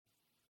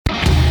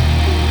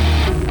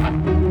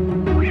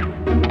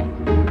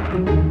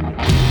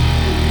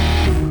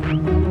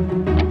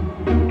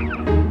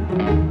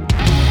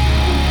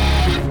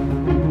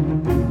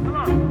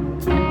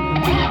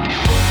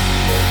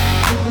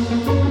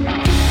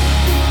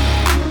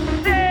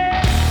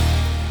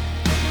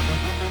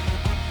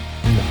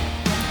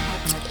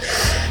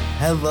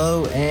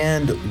Hello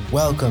and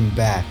welcome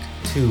back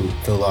to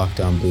the Locked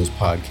On Blues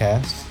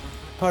podcast,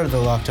 part of the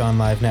Locked On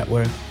Live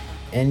Network,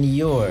 and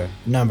your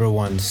number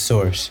one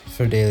source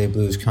for daily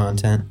blues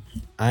content.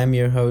 I'm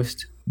your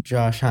host,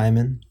 Josh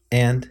Hyman,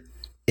 and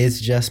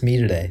it's just me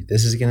today.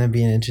 This is going to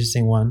be an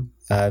interesting one.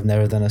 I've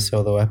never done a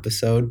solo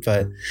episode,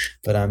 but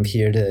I'm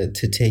here to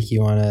take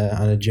you on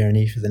a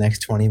journey for the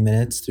next 20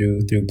 minutes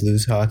through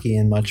blues hockey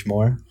and much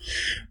more.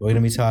 We're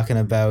going to be talking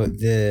about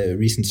the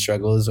recent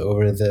struggles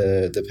over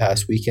the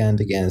past weekend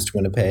against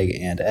Winnipeg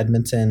and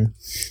Edmonton.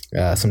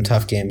 Some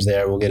tough games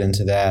there. We'll get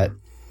into that,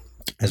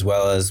 as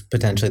well as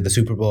potentially the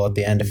Super Bowl at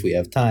the end if we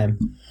have time.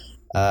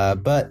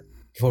 But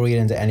before we get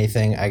into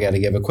anything, I got to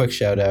give a quick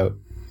shout out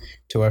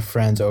to our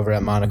friends over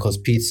at Monocle's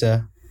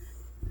Pizza.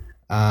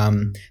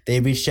 They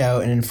reached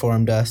out and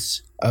informed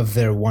us of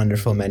their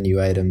wonderful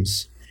menu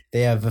items.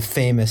 They have a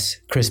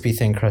famous crispy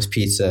thin crust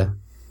pizza,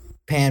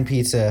 pan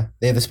pizza.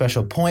 They have a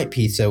special point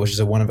pizza, which is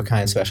a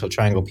one-of-a-kind special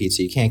triangle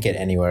pizza you can't get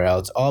anywhere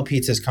else. All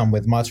pizzas come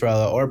with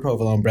mozzarella or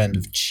provolone blend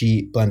of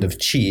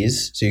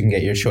cheese, so you can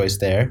get your choice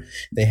there.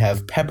 They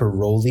have pepper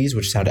rollies,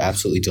 which sound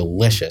absolutely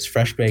delicious.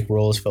 Fresh baked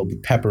rolls filled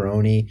with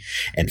pepperoni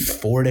and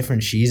 4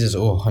 different cheeses.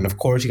 Oh, and of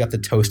course you got the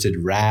toasted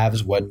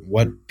ravs.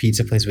 What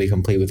pizza place would be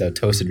complete without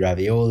toasted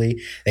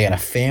ravioli? They got a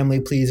family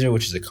pleaser,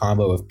 which is a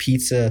combo of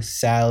pizza,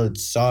 salad,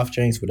 soft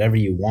drinks, whatever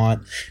you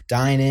want.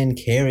 Dine in,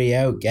 carry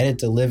out, get it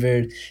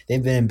delivered.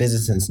 They've been in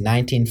business since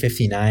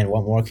 1959.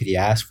 What more could you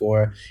ask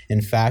for?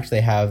 In fact,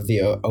 they have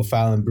the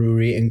O'Fallon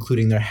Brewery,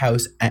 including their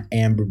House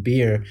Amber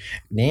beer,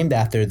 named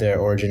after their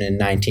origin in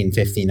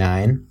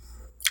 1959.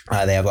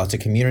 They have lots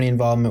of community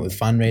involvement with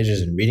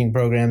fundraisers and reading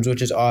programs,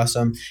 which is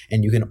awesome.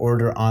 And you can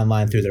order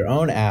online through their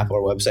own app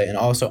or website and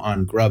also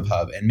on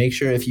Grubhub. And make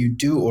sure if you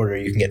do order,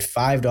 you can get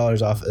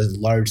 $5 off a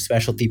large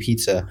specialty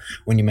pizza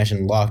when you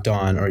mention Locked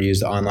On or use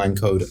the online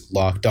code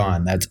Locked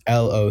On. That's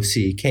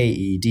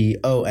LOCKEDON,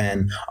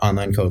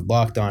 online code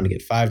Locked On to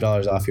get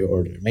 $5 off your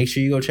order. Make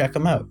sure you go check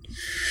them out.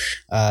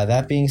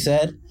 That being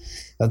said,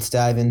 let's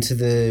dive into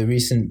the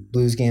recent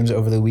Blues games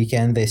over the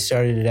weekend. They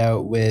started it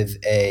out with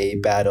a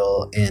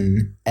battle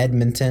in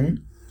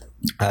Edmonton,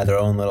 their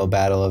own little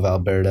battle of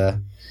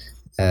Alberta.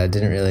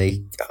 Didn't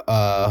really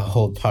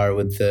hold par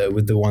with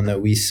the one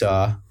that we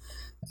saw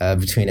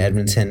between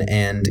Edmonton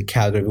and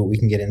Calgary, but we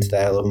can get into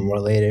that a little bit more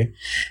later.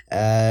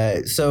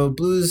 So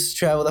Blues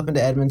traveled up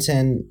into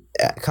Edmonton,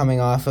 coming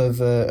off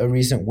of a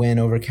recent win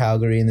over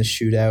Calgary in the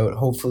shootout.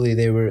 Hopefully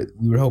we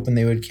were hoping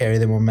they would carry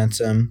the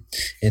momentum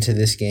into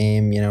this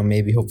game,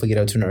 maybe hopefully get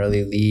out to an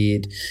early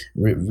lead,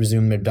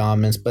 resume their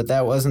dominance, but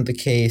that wasn't the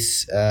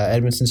case.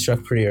 Edmonton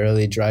struck pretty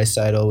early.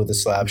 Draisaitl with a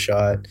slap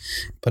shot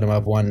put him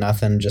up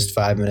 1-0 just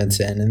 5 minutes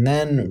in, and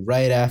then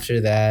right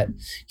after that,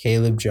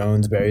 Caleb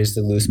Jones buries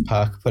the loose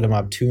puck, put him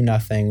up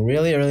 2-0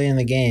 really early in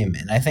the game.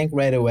 And I think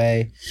right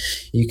away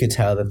you could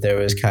tell that there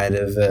was kind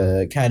of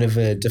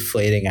a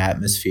deflating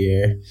atmosphere.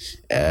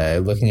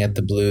 Looking at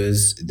the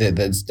Blues,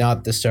 that's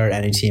not the start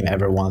any team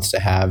ever wants to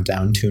have,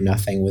 down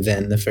 2-0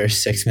 within the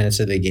first 6 minutes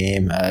of the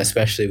game,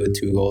 especially with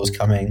 2 goals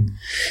coming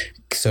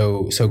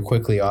so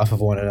quickly off of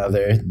one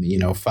another.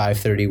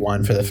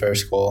 5:31 for the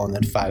first goal and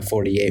then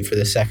 5:48 for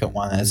the second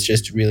one. That's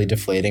just really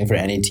deflating for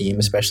any team,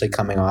 especially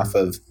coming off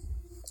of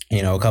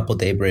a couple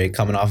day break,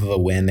 coming off of a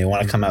win. They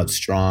want to come out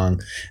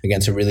strong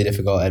against a really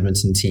difficult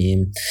Edmonton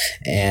team,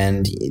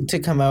 and to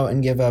come out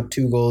and give up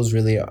 2 goals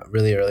really,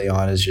 really early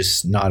on is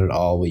just not at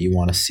all what you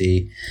want to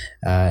see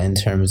in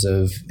terms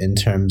of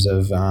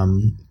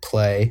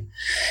play.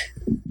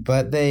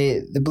 But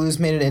the Blues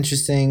made it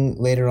interesting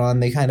later on.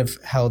 They kind of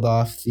held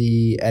off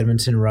the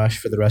Edmonton rush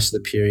for the rest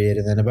of the period,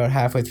 and then about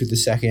halfway through the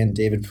second,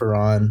 David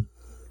Perron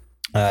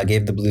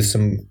gave the Blues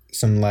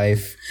some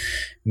life,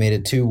 made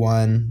it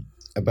 2-1.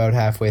 About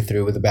halfway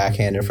through with a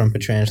backhander from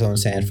Pietrangelo and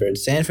Sanford.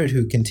 Sanford,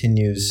 who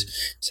continues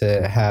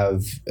to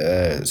have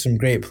some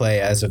great play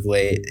as of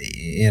late,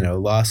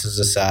 losses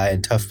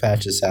aside, tough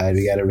patch aside,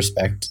 we got to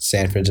respect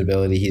Sanford's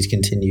ability. He's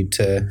continued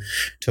to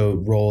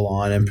roll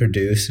on and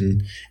produce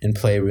and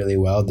play really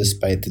well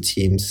despite the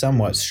team's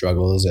somewhat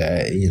struggles.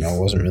 It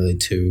wasn't really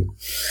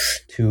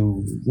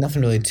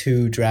nothing really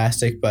too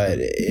drastic, but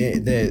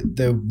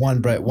the one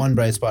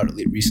bright spot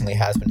recently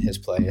has been his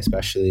play,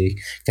 especially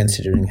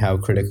considering how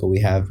critical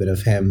we have been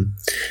of him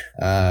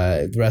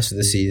the rest of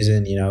the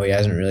season. He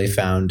hasn't really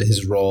found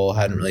his role,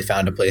 hadn't really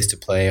found a place to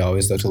play,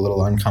 always looked a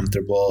little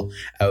uncomfortable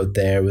out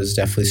there, was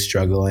definitely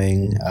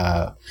struggling,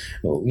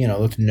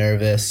 looked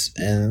nervous,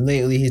 and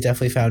lately he's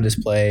definitely found his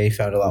play,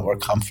 found a lot more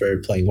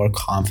comfort, playing more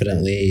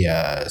confidently,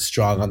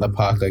 strong on the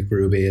puck, like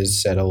Berube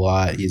has said a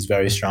lot. He's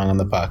very strong on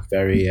the puck,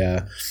 very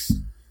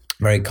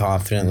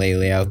confident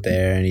lately out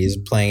there, and he's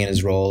playing in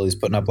his role. He's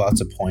putting up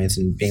lots of points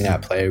and being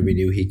that player we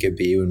knew he could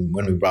be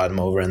when we brought him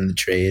over in the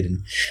trade.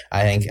 And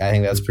I think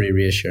that's pretty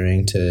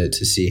reassuring to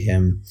see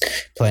him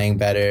playing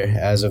better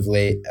as of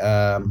late.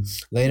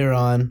 Later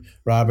on,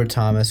 Robert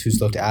Thomas,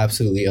 who's looked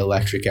absolutely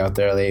electric out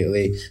there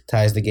lately,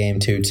 ties the game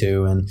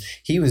 2-2, and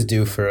he was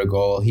due for a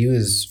goal. He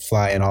was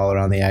flying all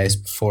around the ice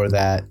before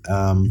that.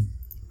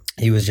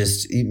 he was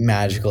just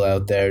magical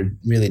out there,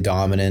 really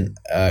dominant,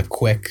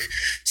 quick,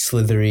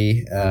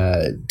 slithery,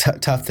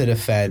 tough to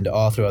defend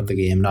all throughout the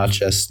game. Not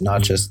just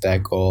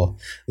that goal.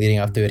 Leading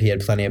up to it, he had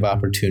plenty of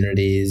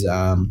opportunities.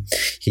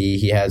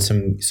 He had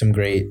some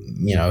great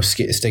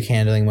stick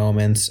handling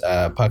moments.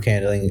 Puck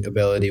handling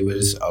ability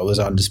was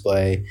on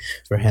display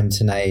for him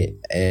tonight.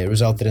 It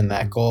resulted in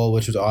that goal,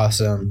 which was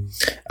awesome,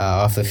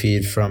 off the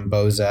feed from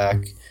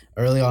Bozak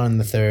early on in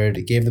the third.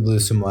 It gave the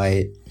Blues some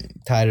light,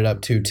 tied it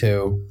up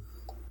 2-2.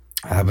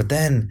 But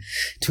then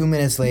 2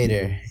 minutes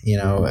later,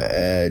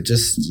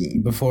 just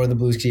before the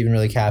Blues could even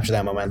really capture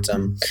that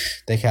momentum,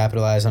 they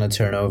capitalize on a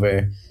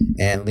turnover,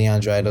 and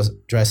Leon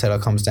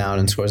Draisaitl comes down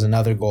and scores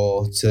another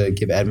goal to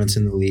give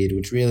Edmonton the lead,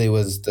 which really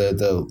was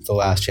the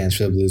last chance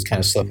for the Blues kind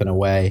of slipping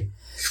away.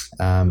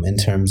 In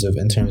terms of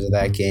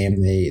that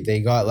game, they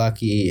got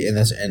lucky in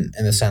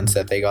the sense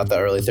that they got the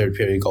early third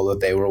period goal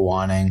that they were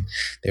wanting.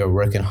 They were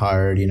working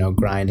hard,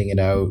 grinding it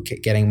out,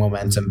 getting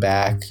momentum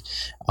back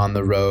on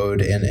the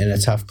road in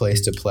a tough place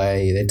to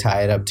play. They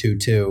tie it up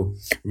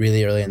 2-2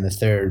 really early in the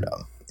third.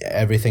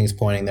 Everything's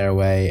pointing their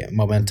way.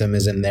 Momentum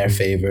is in their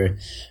favor.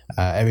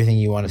 Everything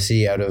you want to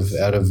see out of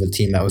a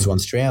team that was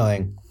once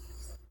trailing.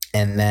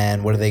 And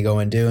then what do they go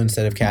and do?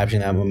 Instead of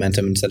capturing that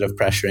momentum, instead of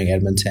pressuring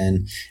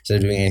Edmonton, instead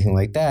of doing anything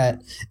like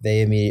that, they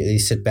immediately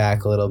sit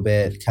back a little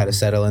bit, kind of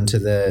settle into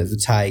the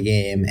tie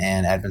game,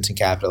 and Edmonton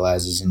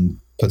capitalizes and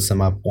puts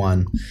them up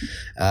 1,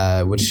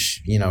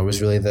 which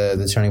was really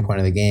the turning point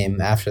of the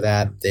game. After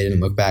that, they didn't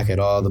look back at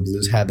all. The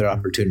Blues had their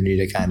opportunity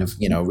to kind of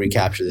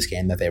recapture this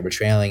game that they were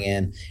trailing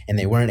in, and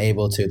they weren't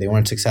able to. They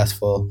weren't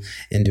successful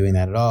in doing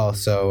that at all.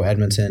 So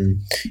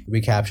Edmonton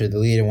recaptured the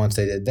lead, and once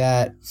they did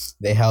that,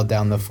 they held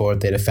down the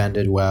fort. They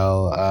defended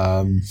well.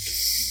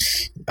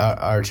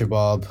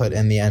 Archibald put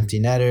in the empty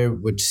netter,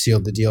 which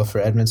sealed the deal for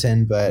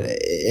Edmonton. But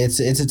it's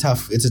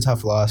a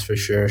tough loss for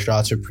sure.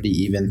 Shots are pretty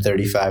even,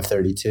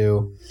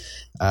 35-32.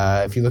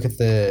 If you look at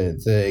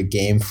the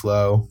game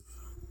flow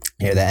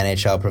here that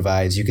NHL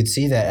provides, you could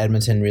see that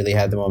Edmonton really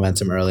had the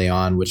momentum early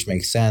on, which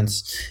makes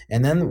sense.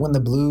 And then when the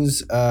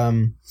Blues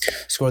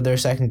scored their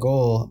second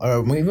goal,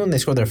 or even when they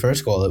scored their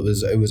first goal, it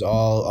was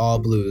all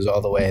Blues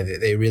all the way.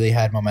 They really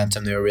had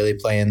momentum. They were really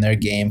playing their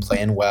game,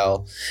 playing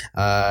well,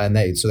 and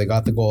they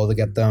got the goal to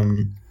get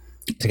them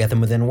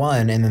within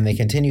 1, and then they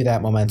continue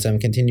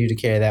to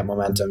carry that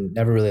momentum,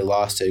 never really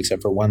lost it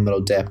except for one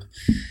little dip.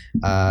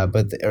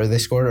 But they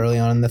scored early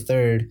on in the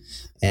third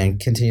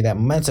and continued that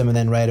momentum, and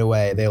then right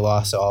away they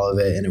lost all of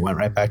it, and it went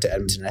right back to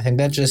Edmonton. I think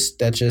that just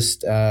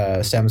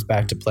stems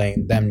back to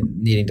them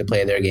needing to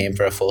play their game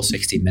for a full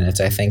 60 minutes.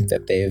 I think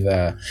that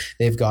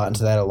they've gotten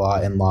to that a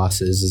lot in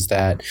losses, is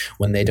that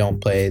when they don't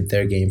play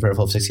their game for a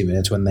full 60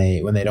 minutes, when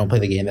they don't play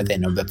the game that they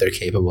know that they're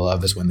capable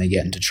of, is when they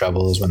get into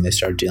trouble, is when they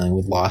start dealing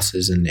with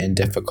losses and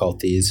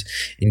difficulties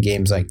in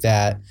games like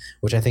that,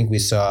 which I think we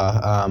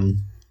saw.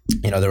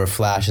 There were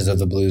flashes of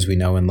the Blues we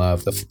know and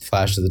love, the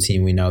flashes of the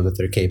team we know that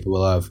they're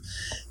capable of.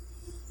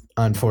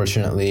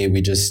 Unfortunately,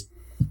 it just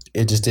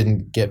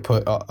didn't get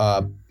put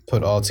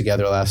all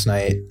together last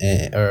night,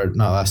 or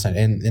not last night,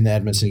 in the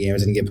Edmonton game. It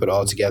didn't get put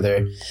all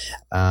together,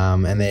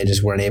 and they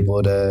just weren't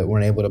able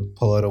to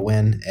pull out a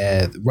win.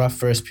 Rough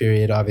first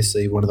period,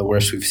 obviously one of the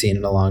worst we've seen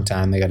in a long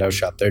time. They got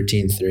outshot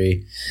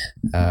 13-3.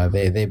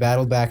 They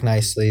battled back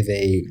nicely.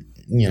 They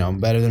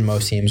better than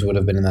most teams would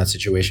have been in that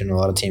situation. A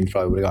lot of teams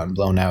probably would have gotten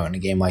blown out in a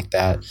game like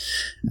that.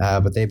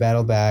 But they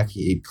battled back.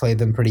 He played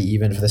them pretty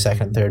even for the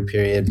second and third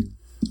period.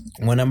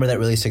 One number that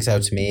really sticks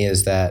out to me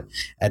is that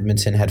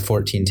Edmonton had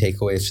 14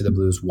 takeaways to the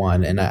Blues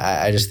 1, and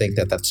I just think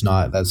that's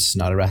not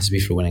a recipe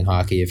for winning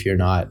hockey. If you're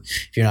not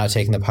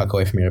taking the puck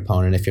away from your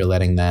opponent, if you're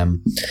letting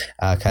them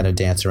kind of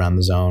dance around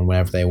the zone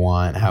whenever they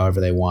want, however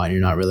they want,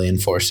 you're not really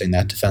enforcing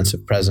that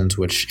defensive presence,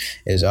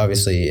 which is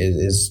obviously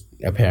is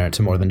apparent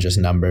to more than just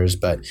numbers.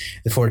 But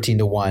the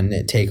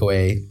 14-1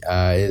 takeaway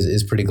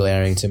is pretty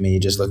glaring to me,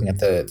 just looking at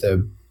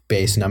the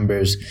base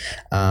numbers.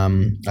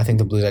 I think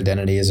the Blues'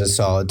 identity is a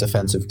solid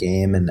defensive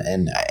game,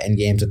 and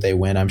games that they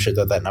win, I'm sure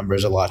that number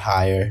is a lot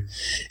higher.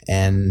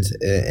 And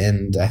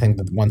I think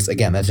that once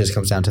again, that just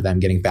comes down to them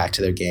getting back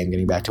to their game,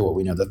 getting back to what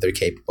we know that they're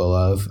capable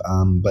of.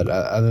 But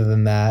other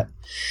than that,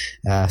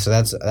 so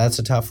that's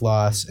a tough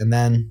loss. And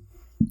then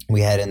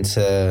we head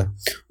into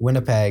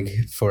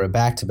Winnipeg for a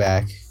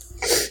back-to-back.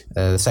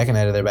 The second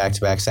night of their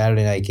back-to-back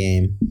Saturday night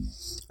game.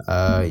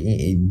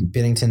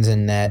 Binnington's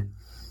in net.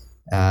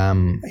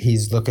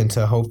 He's looking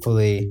to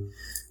hopefully,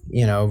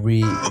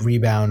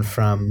 rebound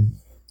from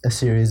a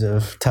series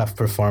of tough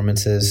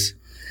performances.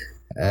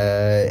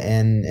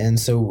 And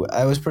so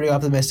I was pretty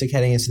optimistic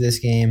heading into this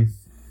game,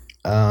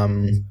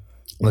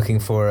 looking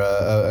for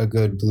a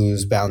good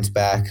Blues bounce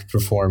back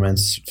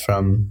performance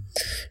from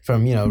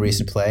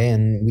recent play,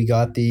 and we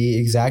got the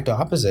exact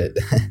opposite.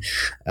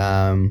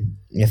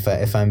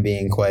 If I'm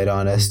being quite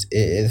honest,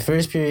 the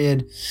first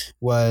period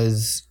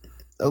was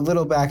a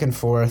little back and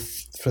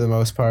forth for the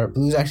most part.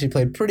 Blues actually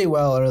played pretty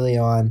well early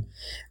on.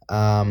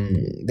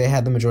 They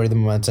had the majority of the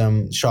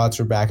momentum. Shots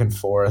were back and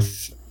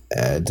forth.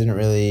 Didn't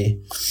really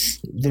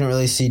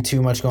see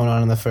too much going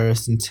on in the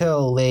first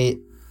until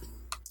late.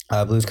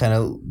 Blues kind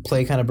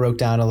of broke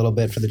down a little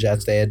bit for the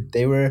Jets.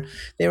 They were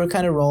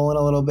kind of rolling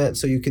a little bit,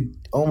 so you could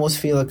almost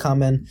feel it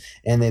coming,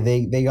 and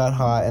they got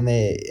hot, and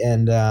it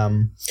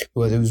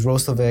was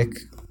Roslovic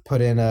put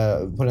in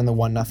the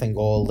 1-0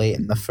 goal late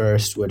in the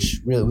first,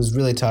 which was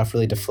really tough,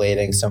 really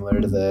deflating,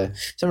 similar to the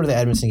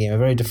Edmonton game, a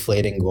very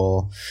deflating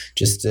goal.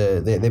 Just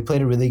they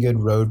played a really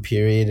good road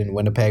period in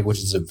Winnipeg, which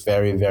is a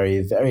very,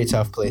 very, very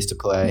tough place to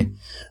play.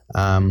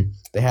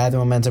 They had the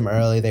momentum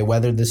early, they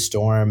weathered the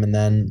storm, and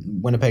then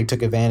Winnipeg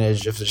took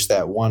advantage of just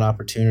that one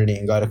opportunity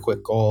and got a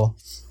quick goal.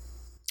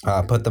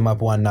 Put them up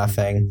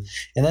 1-0,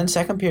 and then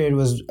second period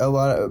was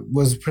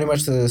pretty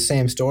much the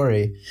same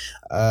story.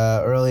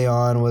 Early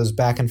on was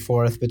back and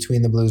forth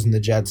between the Blues and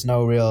the Jets.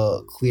 No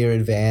real clear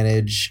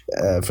advantage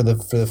for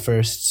the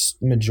first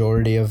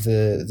majority of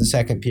the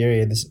second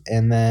period,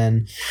 and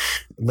then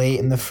late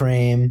in the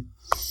frame,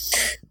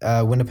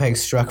 Winnipeg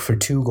struck for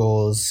 2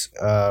 goals.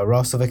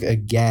 Roslovic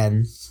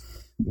again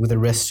with a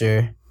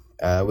wrister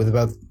with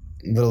about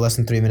a little less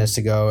than 3 minutes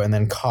to go, and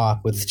then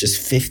Kopp with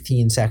just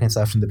 15 seconds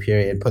left in the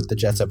period put the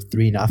Jets up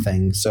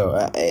 3-0.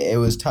 So it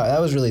was tough. That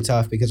was really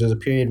tough because there was a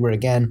period where,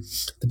 again,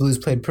 the Blues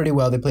played pretty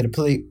well. They played a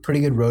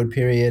pretty good road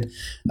period,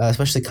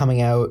 especially coming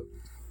out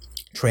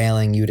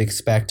trailing. You'd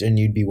expect and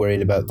you'd be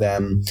worried about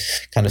them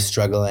kind of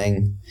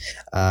struggling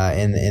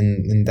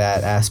in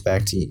that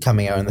aspect.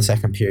 Coming out in the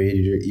second period,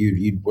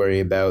 you'd worry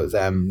about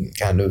them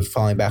kind of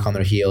falling back on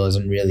their heels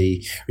and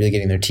really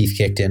getting their teeth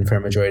kicked in for a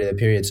majority of the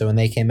period. So when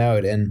they came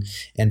out and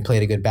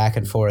played a good back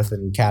and forth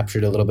and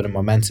captured a little bit of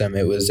momentum,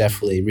 it was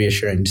definitely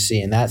reassuring to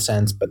see in that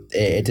sense, but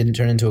it didn't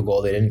turn into a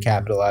goal. They didn't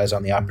capitalize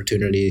on the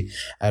opportunity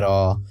at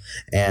all,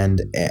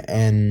 and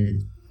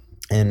in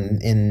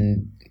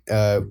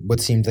what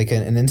seemed like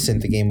an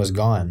instant, the game was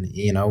gone.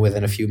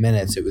 Within a few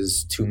minutes, it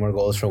was 2 more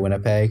goals for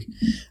Winnipeg.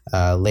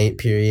 Late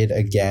period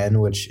again,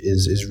 which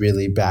is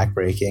really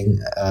backbreaking.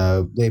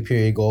 Late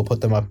period goal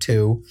put them up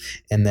 2,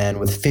 and then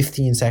with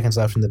 15 seconds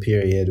left in the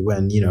period,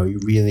 when you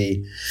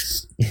really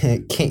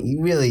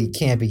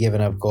can't be giving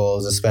up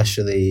goals,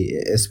 especially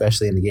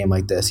in a game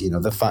like this.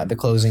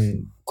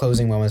 The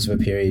closing moments of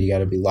a period, you got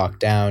to be locked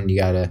down. You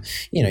got to,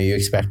 you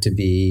expect to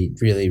be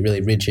really,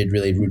 really rigid,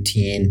 really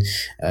routine.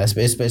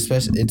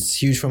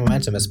 It's huge for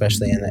momentum,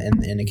 especially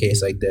in a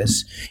case like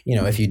this.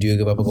 If you do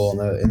give up a goal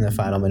in the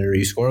final minute, or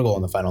you score a goal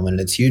in the final minute,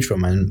 it's huge for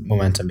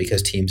momentum,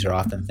 because teams are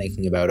often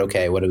thinking about,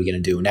 okay, what are we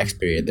going to do next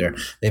period?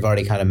 They've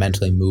already kind of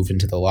mentally moved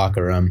into the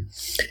locker room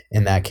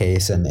in that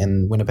case,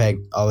 and Winnipeg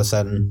all of a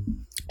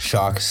sudden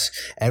shocks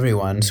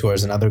everyone,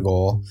 scores another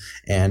goal,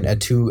 and a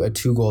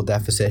two goal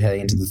deficit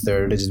heading into the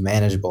third is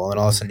manageable. And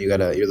all of a sudden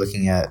you're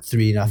looking at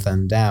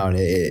 3-0 down.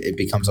 It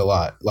becomes a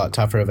lot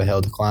tougher of a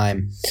hill to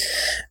climb.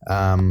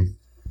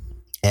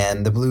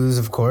 And the Blues,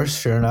 of course,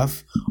 sure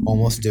enough,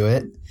 almost do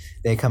it.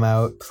 They come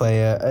out,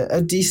 play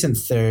a decent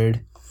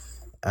third,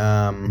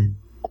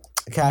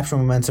 capture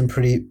momentum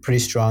pretty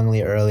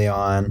strongly early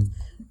on.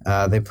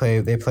 They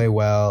play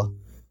well.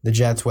 The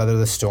Jets weather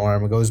the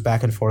storm. It goes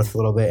back and forth a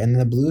little bit, and then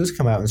the Blues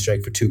come out and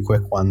strike for 2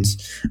 quick ones.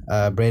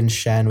 Braden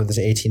Shen, with his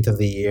 18th of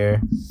the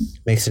year,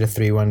 makes it a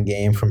 3-1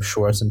 game from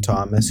Schwartz and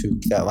Thomas, who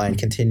that line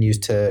continues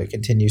to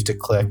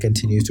click,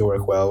 continues to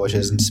work well, which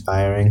is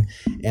inspiring.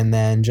 And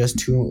then just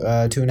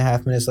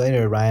 2.5 minutes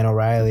later, Ryan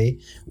O'Reilly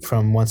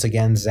from, once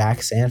again,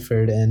 Zach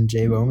Sanford and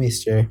Jay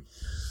Bouwmeester.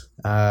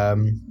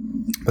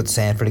 But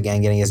Sanford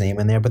again getting his name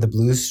in there. But the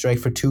Blues strike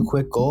for 2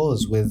 quick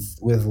goals in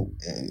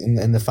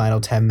the final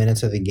 10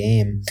 minutes of the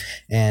game,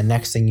 and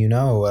next thing you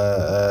know,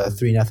 a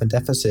 3-0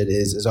 deficit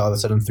is all of a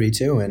sudden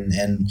 3-2.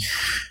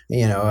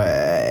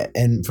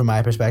 And from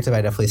my perspective,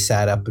 I definitely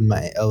sat up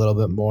a little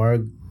bit more,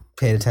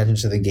 paid attention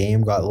to the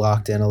game, got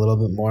locked in a little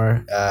bit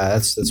more.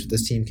 That's what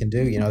this team can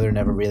do. They're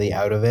never really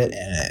out of it,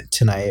 and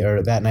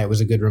that night was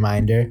a good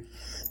reminder.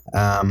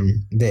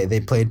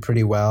 They played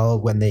pretty well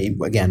when they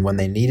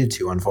needed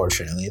to.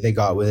 Unfortunately, they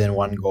got within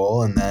 1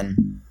 goal, and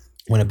then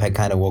Winnipeg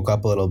kind of woke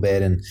up a little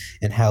bit and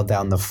held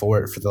down the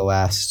fort for the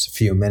last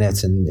few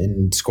minutes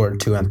and scored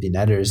 2 empty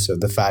netters. So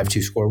the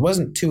 5-2 score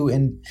wasn't too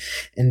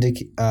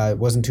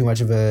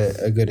much of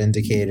a good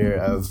indicator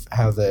of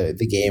how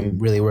the game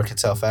really worked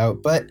itself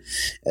out. But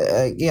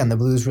again, the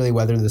Blues really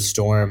weathered the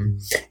storm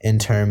in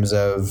terms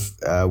of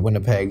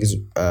Winnipeg's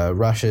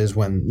rushes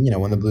when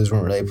the Blues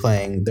weren't really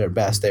playing their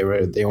best. They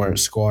weren't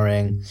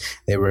scoring.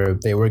 They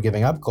were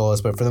giving up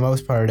goals, but for the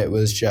most part, it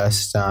was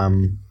just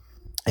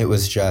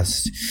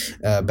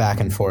back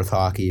and forth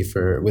hockey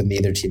with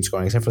neither team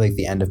scoring except for like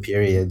the end of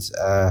periods.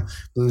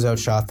 Blues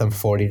outshot them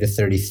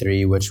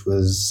 40-33, which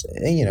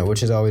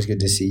is always good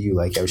to see. You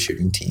like out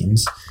shooting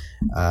teams.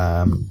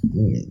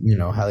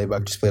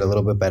 Hellebuyck just played a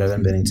little bit better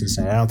than Binnington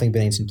tonight. I don't think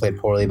Binnington played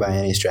poorly by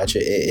any stretch.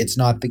 It's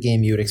not the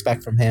game you would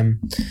expect from him,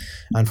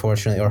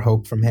 unfortunately, or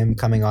hope from him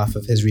coming off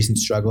of his recent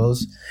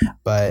struggles,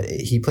 but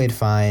he played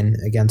fine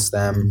against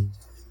them.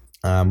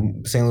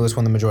 St. Louis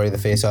won the majority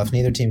of the faceoffs.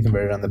 Neither team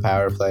converted on the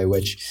power play,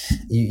 which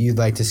you'd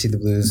like to see the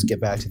Blues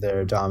get back to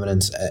their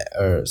dominance,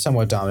 or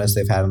somewhat dominance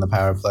they've had on the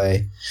power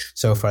play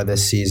so far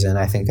this season.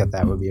 I think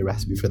that would be a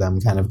recipe for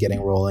them kind of getting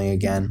rolling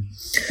again.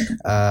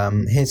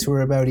 Hits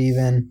were about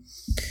even.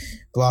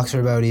 Blocks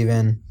were about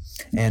even.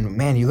 And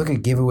man, you look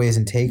at giveaways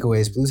and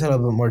takeaways. Blues had a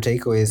little bit more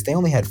takeaways. They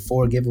only had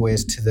 4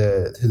 giveaways to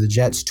the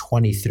Jets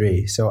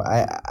 23. So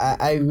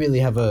it's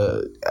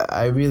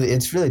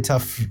really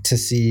tough to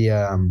see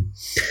a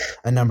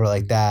number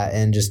like that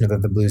and just know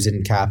that the Blues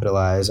didn't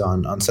capitalize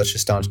on such a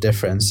staunch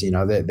difference. You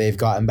know, they've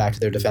gotten back to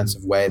their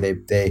defensive way.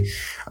 They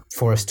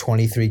forced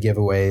 23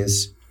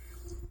 giveaways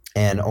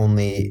and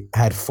only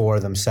had 4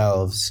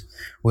 themselves,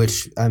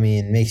 which, I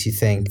mean, makes you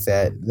think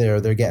that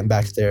they're getting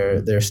back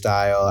to their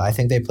style. I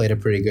think they played a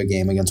pretty good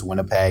game against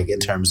Winnipeg in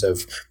terms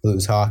of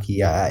Blues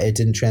hockey. It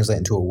didn't translate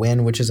into a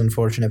win, which is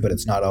unfortunate, but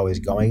it's not always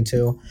going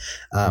to.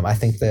 I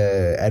think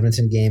the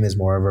Edmonton game is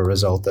more of a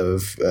result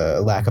of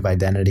lack of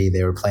identity.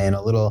 They were playing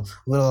a little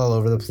all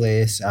over the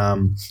place.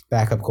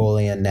 Backup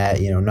goalie and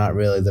net, not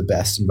really the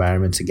best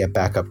environment to get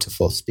back up to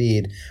full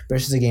speed.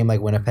 Versus a game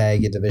like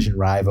Winnipeg, a division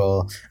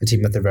rival, a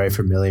team that they're very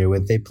familiar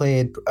with. They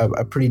played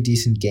a pretty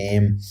decent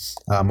game.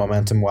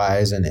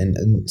 Momentum-wise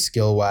and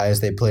skill-wise,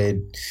 they played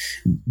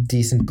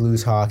decent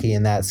Blues hockey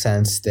in that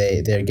sense.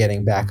 They're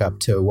getting back up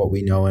to what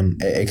we know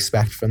and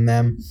expect from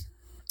them.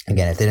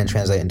 Again, it didn't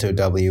translate into a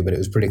W, but it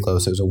was pretty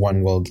close. It was a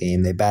 1-goal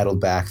game. They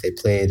battled back. They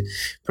played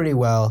pretty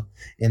well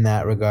in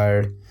that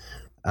regard.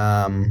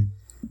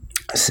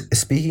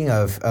 Speaking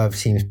of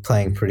teams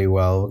playing pretty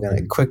well, we're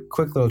gonna quick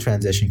little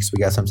transition because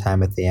we got some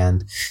time at the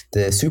end.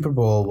 The Super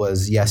Bowl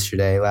was last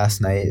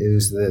night. It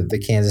was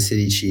the Kansas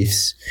City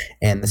Chiefs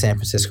and the San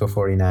Francisco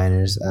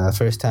 49ers.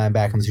 First time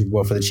back in the Super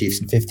Bowl for the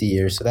Chiefs in 50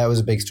 years, so that was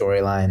a big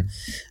storyline.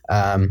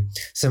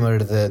 Similar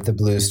to the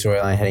Blues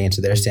storyline heading into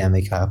their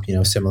Stanley Cup,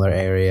 similar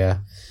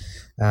area.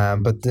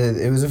 But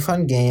it was a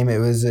fun game. It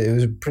was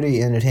a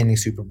pretty entertaining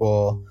Super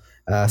Bowl.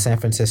 San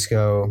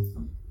Francisco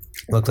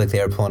looked like they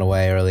were pulling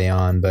away early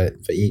on, but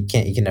you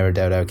can never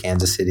doubt out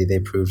Kansas City. They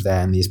proved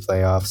that in these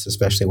playoffs,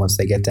 especially once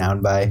they get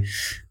down by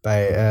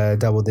a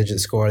double-digit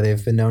score.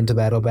 They've been known to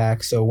battle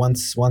back. So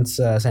once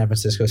San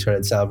Francisco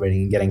started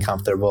celebrating and getting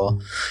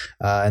comfortable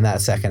in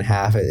that second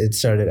half,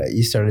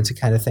 you started to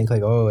kind of think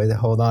like, oh,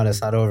 hold on,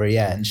 it's not over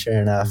yet. And sure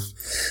enough,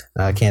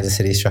 Kansas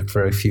City struck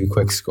for a few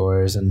quick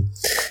scores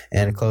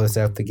and closed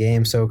out the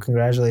game. So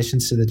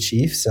congratulations to the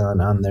Chiefs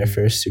on their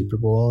first Super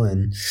Bowl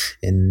in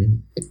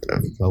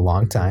a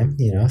long time.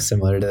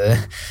 Similar to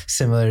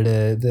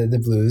the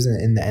Blues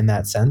in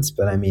that sense.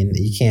 But I mean,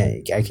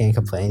 I can't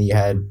complain. You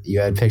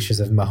had pictures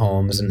of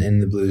Mahomes in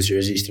the Blues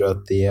jerseys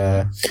throughout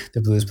the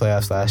Blues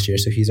playoffs last year,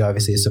 so he's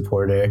obviously a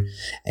supporter.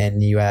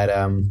 And you had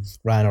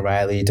Ryan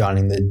O'Reilly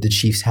donning the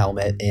Chiefs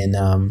helmet in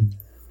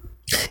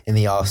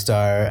the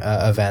All-Star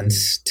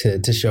events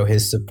to show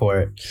his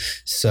support.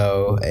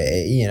 So,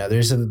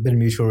 there's a bit of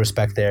mutual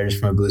respect there just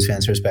from a Blues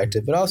fan's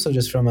perspective, but also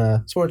just from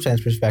a sports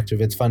fan's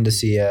perspective. It's fun to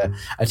see a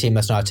team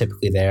that's not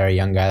typically there, a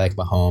young guy like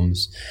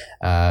Mahomes,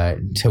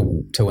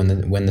 to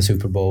win the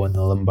Super Bowl, win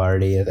the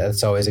Lombardi.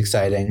 That's always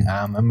exciting.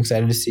 I'm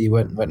excited to see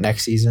what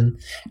next season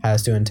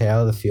has to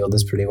entail. The field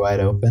is pretty wide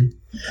open.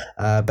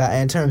 But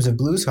in terms of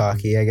Blues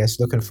hockey, I guess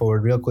looking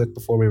forward real quick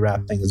before we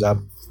wrap things up,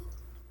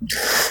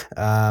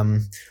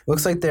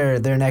 looks like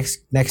their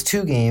next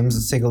 2 games.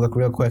 Let's take a look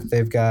real quick.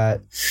 They've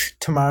got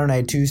tomorrow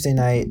night, Tuesday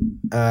night,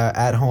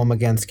 at home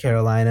against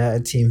Carolina, a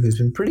team who's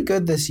been pretty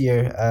good this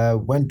year.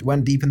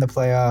 Went deep in the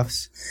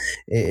playoffs.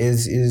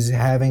 Is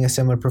having a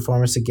similar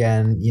performance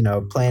again.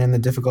 Playing in the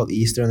difficult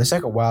East. They're in the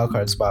second wild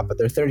card spot, but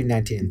they're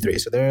 30-19-3,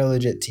 so they're a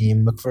legit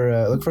team. Look for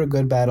a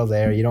good battle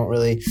there. You don't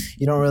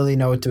really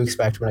know what to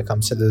expect when it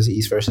comes to those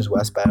East versus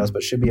West battles,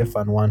 but should be a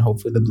fun one.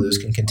 Hopefully, the Blues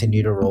can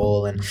continue to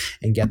roll and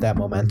get that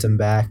momentum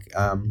back.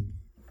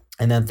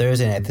 And then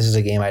Thursday night, this is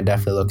a game I'm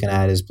definitely looking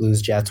at, is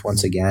Blues-Jets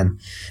once again.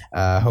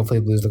 Hopefully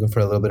Blues looking for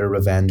a little bit of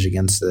revenge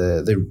against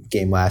the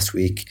game last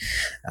week.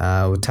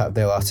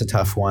 They lost a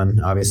tough one,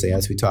 obviously,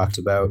 as we talked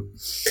about.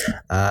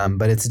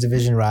 But it's a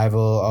division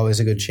rival, always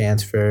a good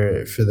chance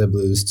for the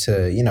Blues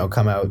to,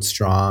 come out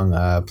strong,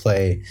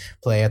 play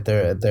at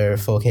their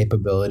full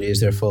capabilities,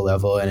 their full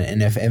level.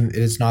 And if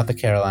it's not the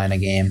Carolina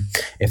game,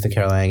 if the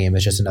Carolina game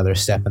is just another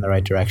step in the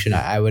right direction,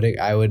 I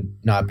would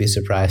not be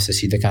surprised to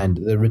see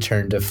the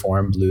return to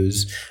form Blues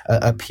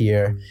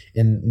appear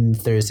in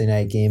Thursday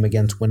night game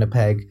against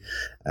Winnipeg,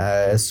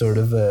 sort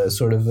of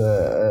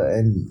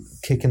and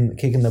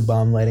kicking the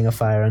bum, lighting a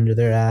fire under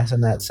their ass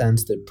in that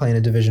sense. They're playing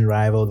a division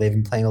rival. They've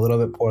been playing a little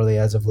bit poorly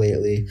as of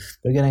lately.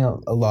 They're getting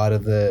a lot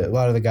of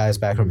the guys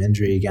back from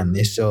injury again.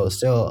 They're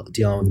still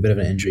dealing with a bit of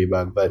an injury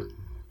bug, but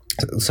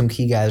some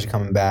key guys are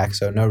coming back,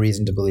 so no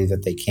reason to believe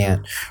that they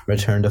can't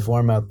return to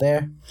form out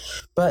there.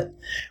 But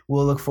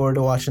we'll look forward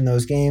to watching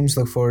those games.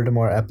 Look forward to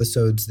more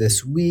episodes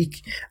this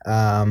week.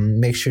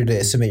 Make sure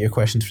to submit your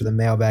questions for the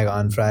mailbag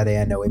on Friday.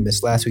 I know we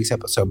missed last week's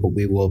episode, but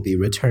we will be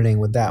returning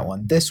with that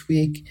one this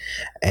week.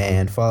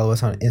 And follow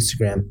us on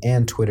Instagram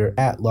and Twitter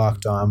at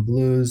Locked On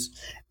Blues.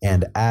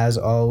 And as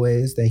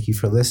always, thank you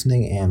for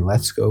listening, and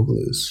let's go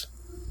Blues.